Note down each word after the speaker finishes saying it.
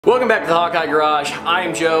Welcome back to the Hawkeye Garage. I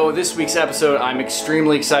am Joe. This week's episode I'm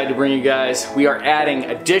extremely excited to bring you guys. We are adding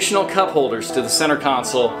additional cup holders to the center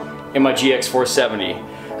console in my GX470.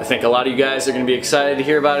 I think a lot of you guys are going to be excited to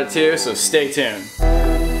hear about it too, so stay tuned.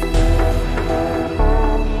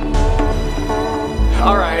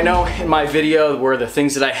 Alright, I know in my video where the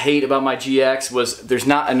things that I hate about my GX was there's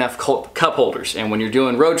not enough cup holders, and when you're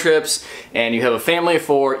doing road trips and you have a family of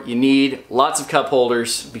 4, you need lots of cup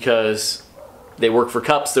holders because they work for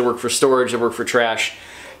cups, they work for storage, they work for trash.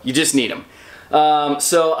 You just need them.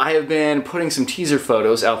 So I have been putting some teaser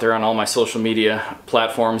photos out there on all my social media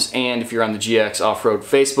platforms, and if you're on the GX Off-Road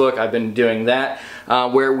Facebook, I've been doing that,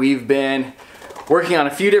 where we've been working on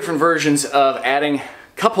a few different versions of adding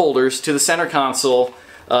cup holders to the center console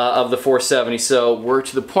of the 470. So we're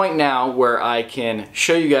to the point now where I can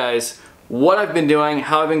show you guys what I've been doing,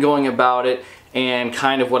 how I've been going about it, and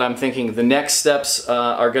kind of what I'm thinking the next steps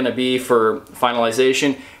are going to be for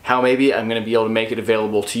finalization, how maybe I'm going to be able to make it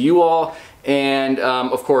available to you all, and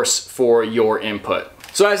of course for your input.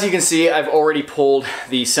 So as you can see, I've already pulled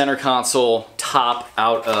the center console top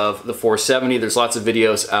out of the 470. There's lots of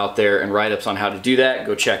videos out there and write-ups on how to do that.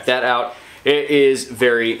 Go check that out. It is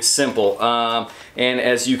very simple. And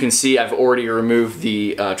as you can see, I've already removed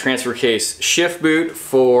the transfer case shift boot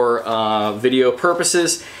for video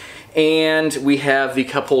purposes. And we have the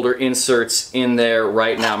cup holder inserts in there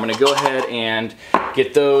right now. I'm going to go ahead and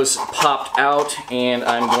get those popped out, and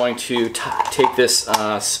I'm going to take this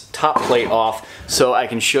top plate off so I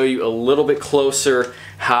can show you a little bit closer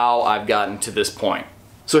how I've gotten to this point.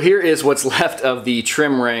 So here is what's left of the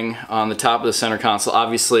trim ring on the top of the center console.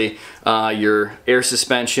 Obviously your air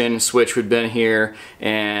suspension switch would have been here,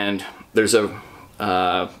 and there's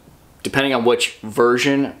a depending on which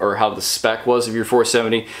version or how the spec was of your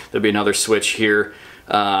 470, there'll be another switch here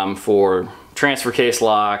for transfer case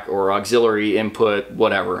lock or auxiliary input,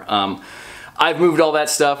 whatever. I've moved all that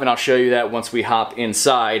stuff, and I'll show you that once we hop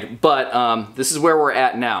inside, but this is where we're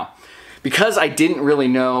at now. Because I didn't really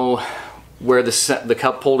know where the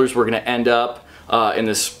cup holders were going to end up in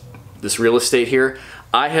this real estate here,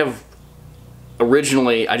 I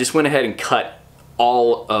just went ahead and cut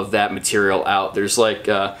all of that material out. There's like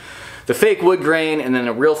the fake wood grain, and then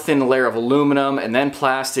a real thin layer of aluminum, and then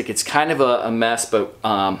plastic. It's kind of a mess, but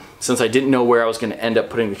since I didn't know where I was going to end up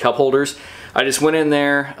putting the cup holders, I just went in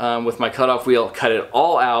there with my cutoff wheel, cut it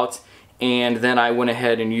all out, and then I went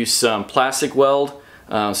ahead and used some plastic weld,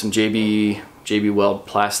 some JB Weld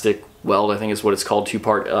plastic weld, I think is what it's called,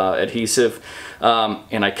 2-part adhesive,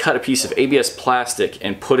 and I cut a piece of ABS plastic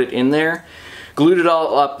and put it in there. Glued it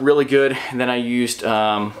all up really good, and then I used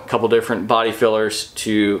a couple different body fillers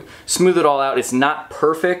to smooth it all out. It's not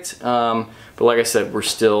perfect, but like I said, we're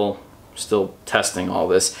still testing all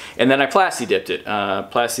this. And then I Plasti dipped it.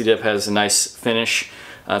 Plasti dip has a nice finish.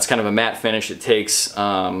 It's kind of a matte finish. It takes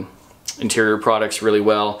interior products really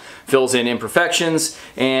well, fills in imperfections,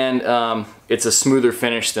 and it's a smoother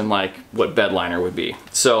finish than like what bed liner would be.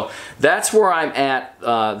 So that's where I'm at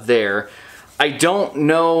there.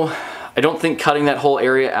 I don't think cutting that whole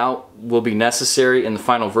area out will be necessary in the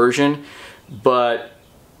final version, but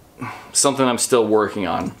something I'm still working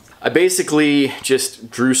on. I basically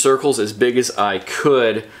just drew circles as big as I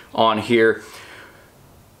could on here.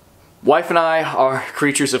 Wife and I are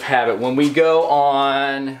creatures of habit. When we go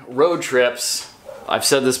on road trips, I've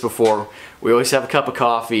said this before, we always have a cup of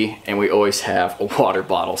coffee and we always have a water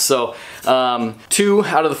bottle. So 2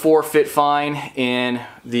 out of the 4 fit fine in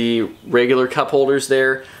the regular cup holders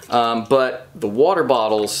there, but the water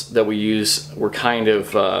bottles that we use were kind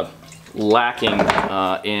of lacking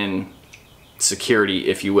in security,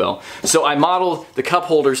 if you will. So I modeled the cup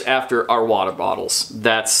holders after our water bottles.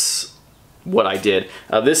 That's what I did.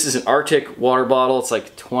 This is an Arctic water bottle. It's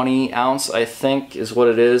like 20 ounce, I think is what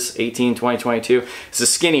it is, 18, 20, 22. It's a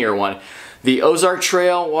skinnier one. The Ozark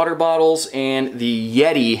Trail water bottles and the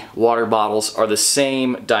Yeti water bottles are the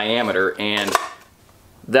same diameter, and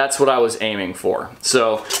that's what I was aiming for.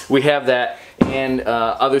 So we have that, and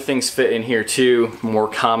other things fit in here too, more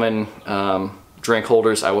common drink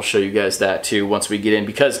holders. I will show you guys that too once we get in,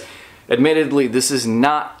 because admittedly this is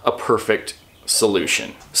not a perfect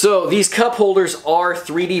solution. So these cup holders are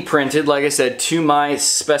 3D printed, like I said, to my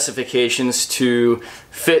specifications to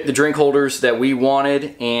fit the drink holders that we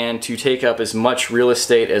wanted and to take up as much real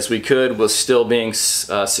estate as we could while still being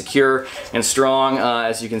secure and strong.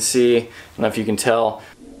 As you can see, I don't know if you can tell,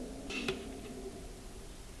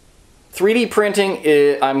 3D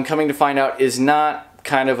printing, I'm coming to find out, is not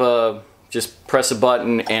kind of a just press a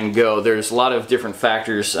button and go. There's a lot of different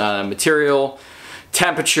factors, material,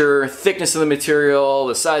 temperature, thickness of the material,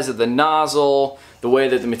 the size of the nozzle, the way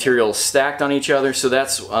that the material is stacked on each other. So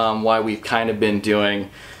that's why we've kind of been doing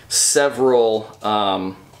several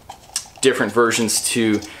different versions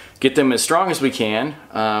to get them as strong as we can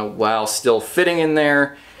while still fitting in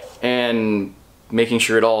there and making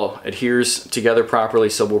sure it all adheres together properly.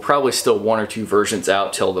 So we'll probably still 1 or 2 versions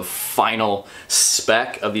out till the final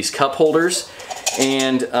spec of these cup holders.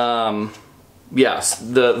 And yes,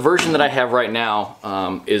 the version that I have right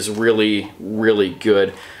now is really, really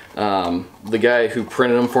good. The guy who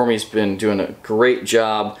printed them for me has been doing a great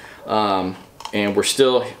job, and we're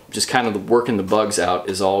still just kind of working the bugs out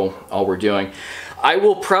is all we're doing. I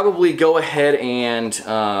will probably go ahead and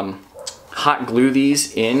hot glue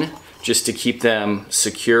these in just to keep them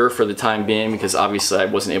secure for the time being, because obviously I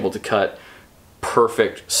wasn't able to cut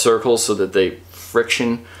perfect circles so that they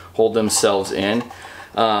friction hold themselves in.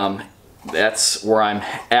 That's where I'm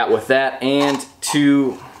at with that. And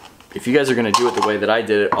if you guys are going to do it the way that I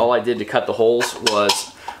did it, all I did to cut the holes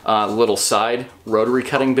was a little side rotary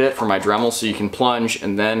cutting bit for my Dremel, so you can plunge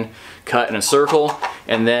and then cut in a circle.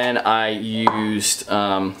 And then I used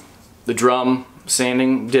the drum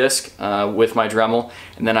sanding disc with my Dremel,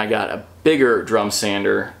 and then I got a bigger drum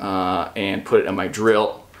sander and put it in my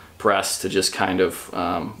drill press to just kind of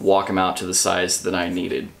walk them out to the size that I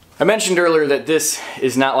needed. I mentioned earlier that this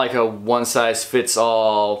is not like a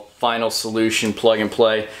one-size-fits-all final solution plug and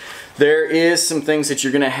play. There is some things that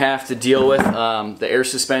you're going to have to deal with. The air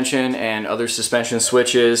suspension and other suspension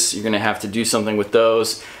switches, you're going to have to do something with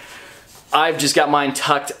those. I've just got mine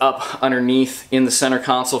tucked up underneath in the center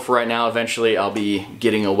console for right now. Eventually I'll be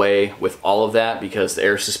getting away with all of that because the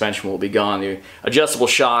air suspension will be gone. The adjustable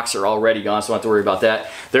shocks are already gone, so I don't have to worry about that.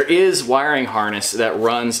 There is wiring harness that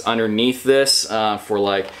runs underneath this for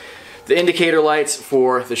like the indicator lights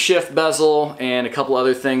for the shift bezel and a couple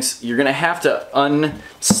other things. You're gonna have to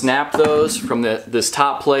unsnap those from this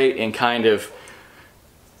top plate and kind of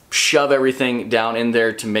shove everything down in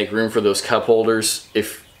there to make room for those cup holders.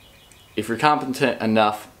 If you're competent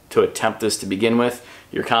enough to attempt this to begin with,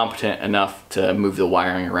 you're competent enough to move the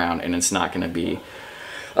wiring around and it's not going to be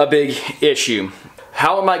a big issue.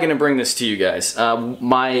 How am I going to bring this to you guys?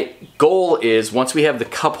 My goal is, once we have the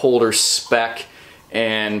cup holder spec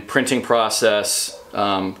and printing process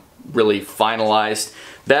really finalized,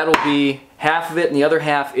 that'll be half of it, and the other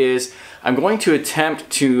half is I'm going to attempt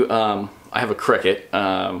to, I have a Cricut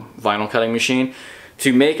vinyl cutting machine,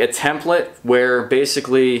 to make a template where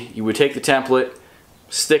basically you would take the template,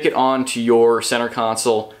 stick it onto your center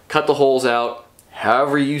console, cut the holes out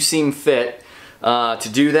however you seem fit to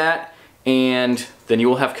do that, and then you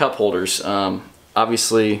will have cup holders.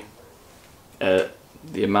 Obviously the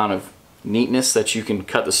amount of neatness that you can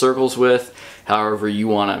cut the circles with, however you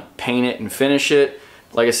want to paint it and finish it,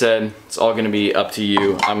 like I said, it's all going to be up to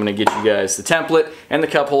you. I'm going to get you guys the template and the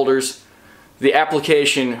cup holders. The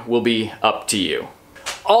application will be up to you.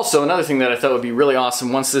 Also, another thing that I thought would be really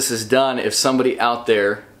awesome once this is done, if somebody out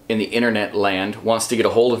there in the internet land wants to get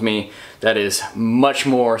a hold of me that is much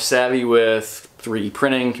more savvy with 3D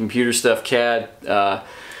printing, computer stuff, CAD,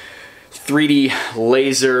 3D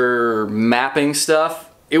laser mapping stuff,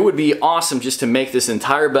 it would be awesome just to make this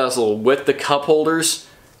entire bezel with the cup holders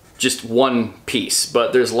just one piece.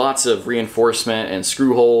 But there's lots of reinforcement and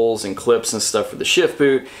screw holes and clips and stuff for the shift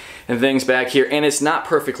boot and things back here, and it's not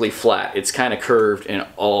perfectly flat. It's kind of curved in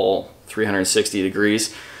all 360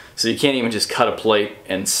 degrees, so you can't even just cut a plate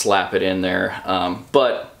and slap it in there.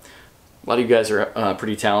 But a lot of you guys are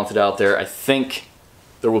pretty talented out there. I think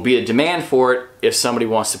there will be a demand for it if somebody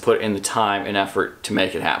wants to put in the time and effort to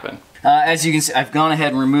make it happen. As you can see, I've gone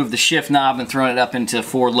ahead and removed the shift knob and thrown it up into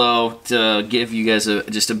 4 low to give you guys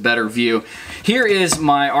just a better view. Here is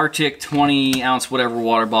my Arctic 20 ounce whatever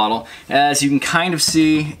water bottle. As you can kind of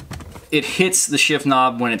see, it hits the shift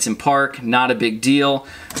knob when it's in park, not a big deal.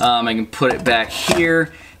 I can put it back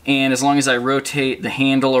here, and as long as I rotate the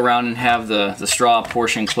handle around and have the straw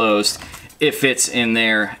portion closed, it fits in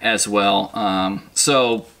there as well.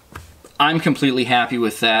 So I'm completely happy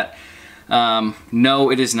with that.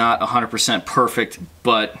 No, it is not 100% perfect,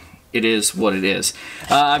 but it is what it is.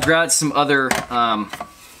 I've got some other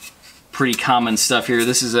pretty common stuff here.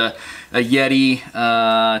 This is a Yeti,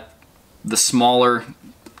 the smaller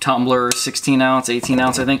tumbler, 16 ounce, 18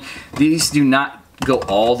 ounce, I think. These do not go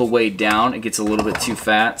all the way down. It gets a little bit too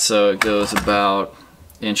fat, so it goes about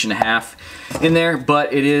 1.5 inches in there,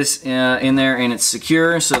 but it is in there and it's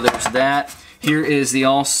secure, so there's that. Here is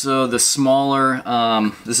also the smaller,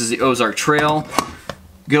 this is the Ozark Trail.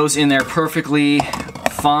 Goes in there perfectly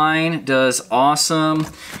fine, does awesome.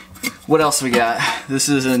 What else we got? This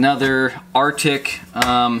is another Arctic,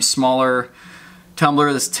 smaller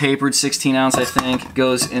tumbler that's tapered, 16 ounce I think,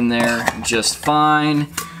 goes in there just fine.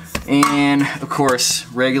 And of course,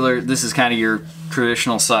 regular, this is kind of your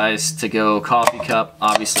traditional size to go coffee cup.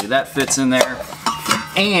 Obviously that fits in there.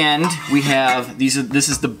 And we have, this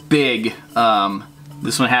is the big,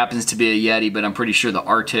 this one happens to be a Yeti, but I'm pretty sure the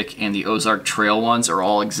Arctic and the Ozark Trail ones are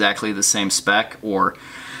all exactly the same spec or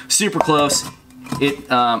super close.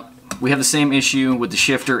 We have the same issue with the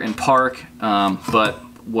shifter in park, but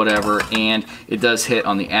whatever, and it does hit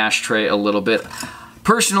on the ashtray a little bit.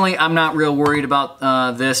 Personally, I'm not real worried about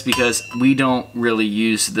this because we don't really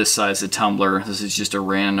use this size of tumbler. This is just a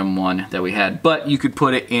random one that we had, but you could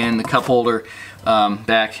put it in the cup holder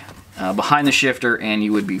back behind the shifter and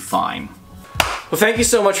you would be fine. Well, thank you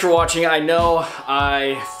so much for watching. I know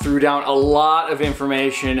I threw down a lot of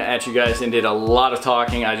information at you guys and did a lot of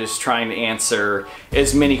talking. I just trying to answer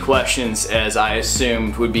as many questions as I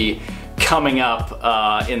assumed would be coming up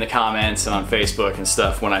in the comments and on Facebook and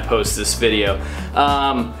stuff when I post this video.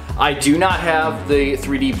 I do not have the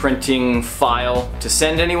 3D printing file to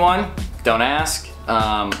send anyone. Don't ask.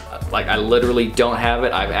 Like, I literally don't have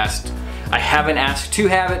it. I haven't asked to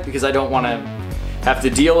have it because I don't want to have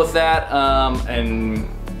to deal with that, and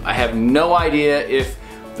I have no idea if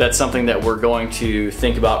that's something that we're going to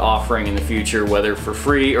think about offering in the future, whether for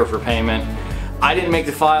free or for payment. I didn't make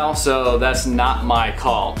the file, so that's not my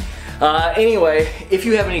call. Anyway, if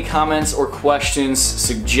you have any comments or questions,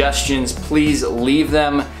 suggestions, please leave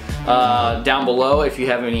them down below. If you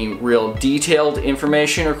have any real detailed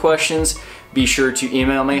information or questions, be sure to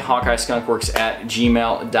email me,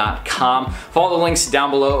 hawkeyeskunkworks@gmail.com. Follow the links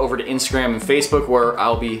down below over to Instagram and Facebook, where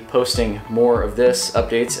I'll be posting more of this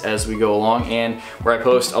updates as we go along, and where I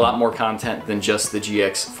post a lot more content than just the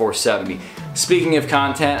GX470. Speaking of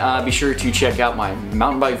content, be sure to check out my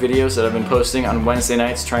mountain bike videos that I've been posting on Wednesday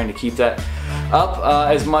nights, trying to keep that up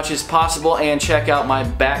as much as possible, and check out my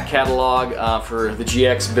back catalog for the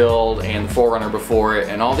GX build and the 4Runner before it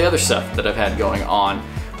and all the other stuff that I've had going on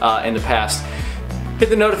in the past. Hit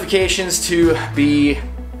the notifications to be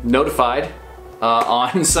notified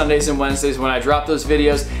on Sundays and Wednesdays when I drop those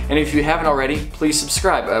videos, and if you haven't already, please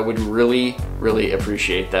subscribe. I would really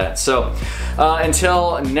appreciate that. So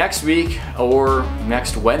until next week or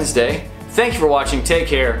next Wednesday, thank you for watching, take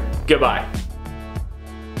care, goodbye.